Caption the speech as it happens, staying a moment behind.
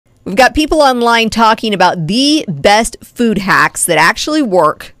We've got people online talking about the best food hacks that actually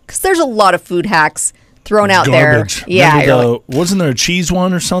work, because there's a lot of food hacks thrown out Garbage. there. Yeah. Wasn't there a cheese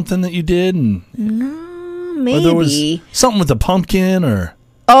one or something that you did? No, maybe. There was something with a pumpkin or...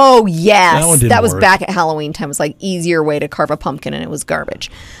 Oh, yes. That was work. back at Halloween time. It was like easier way to carve a pumpkin, and it was garbage.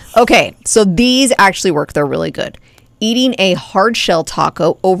 Okay, so these actually work. They're really good. Eating a hard shell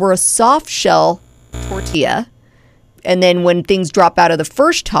taco over a soft shell tortilla, and then when things drop out of the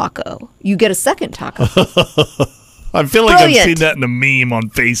first taco, you get a second taco. I feel like Brilliant. I've seen that in a meme on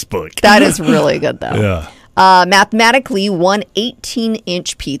Facebook. That is really good, though. Yeah. Mathematically, one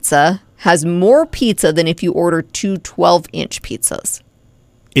 18-inch pizza has more pizza than if you order two 12-inch pizzas.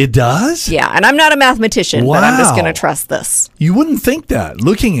 It does? Yeah, and I'm not a mathematician, but I'm just Wow. going to trust this. You wouldn't think that,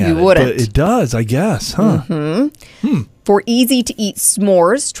 looking at You it. wouldn't. But it does, I guess, huh? For easy-to-eat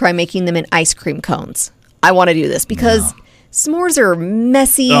s'mores, try making them in ice cream cones. I want to do this because s'mores are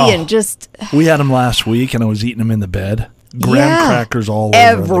messy and just We had them last week, and I was eating them in the bed. Graham crackers all over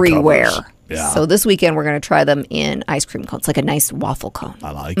everywhere. the covers. Yeah. So this weekend, we're going to try them in ice cream cones, like a nice waffle cone.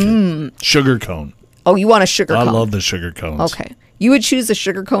 I like it. Sugar cone. Oh, you want a sugar I cone? love the sugar cones. Okay. You would choose a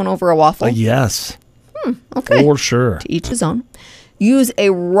sugar cone over a waffle? Yes. Okay. For sure. To each his own. Use a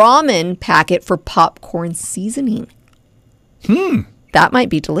ramen packet for popcorn seasoning. That might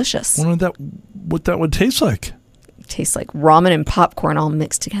be delicious. Wonder what that would taste like. Tastes like ramen and popcorn all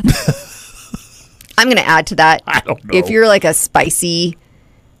mixed together. I'm going to add to that. I don't know. If you're like a spicy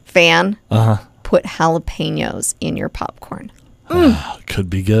fan, put jalapenos in your popcorn. Could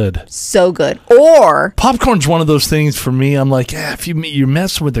be good. So good. Or Popcorn's one of those things for me. I'm like, if you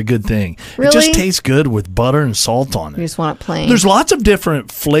mess with a good thing, it just Really? tastes good with butter and salt on you it. just want it plain. There's lots of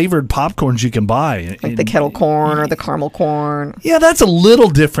different flavored popcorns you can buy. like the kettle corn or the caramel corn. Yeah, that's a little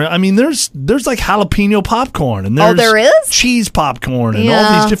different. I mean, there's like jalapeno popcorn and there's there is? cheese popcorn and all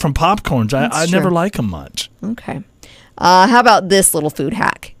Yeah. these different popcorns. I That's never true. like them much. Okay. How about this little food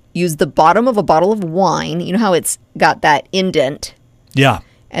hack? Use the bottom of a bottle of wine. You know how it's got that indent? Yeah.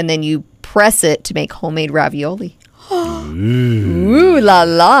 And then you press it to make homemade ravioli. Ooh la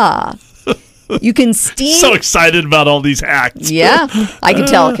la. You can steam. So excited about all these hacks. Yeah, I can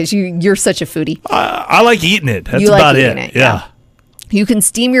tell because you're such a foodie. I like eating it. That's You like about eating it. it, yeah. You can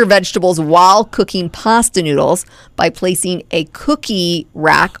steam your vegetables while cooking pasta noodles by placing a cookie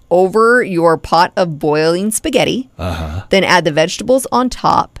rack over your pot of boiling spaghetti. Then add the vegetables on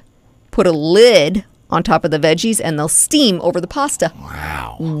top. Put a lid on top of the veggies, and they'll steam over the pasta.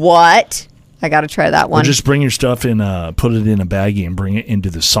 Wow. What? I got to try that Or one. just bring your stuff in, put it in a baggie and bring it into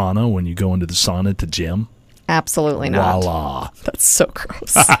the sauna when you go into the sauna at the gym. Absolutely not. Voila. That's so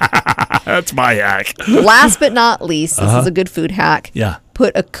gross. That's my hack. Last but not least, this is a good food hack. Yeah.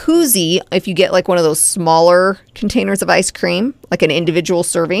 Put a koozie, if you get like one of those smaller containers of ice cream, like an individual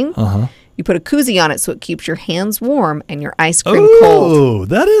serving, you put a koozie on it so it keeps your hands warm and your ice cream cold. Oh,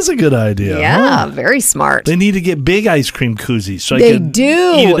 that is a good idea. Yeah, huh? very smart. They need to get big ice cream koozies so I They can do.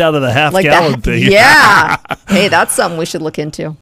 eat it out of the half-gallon thing. Yeah. Hey, that's something we should look into.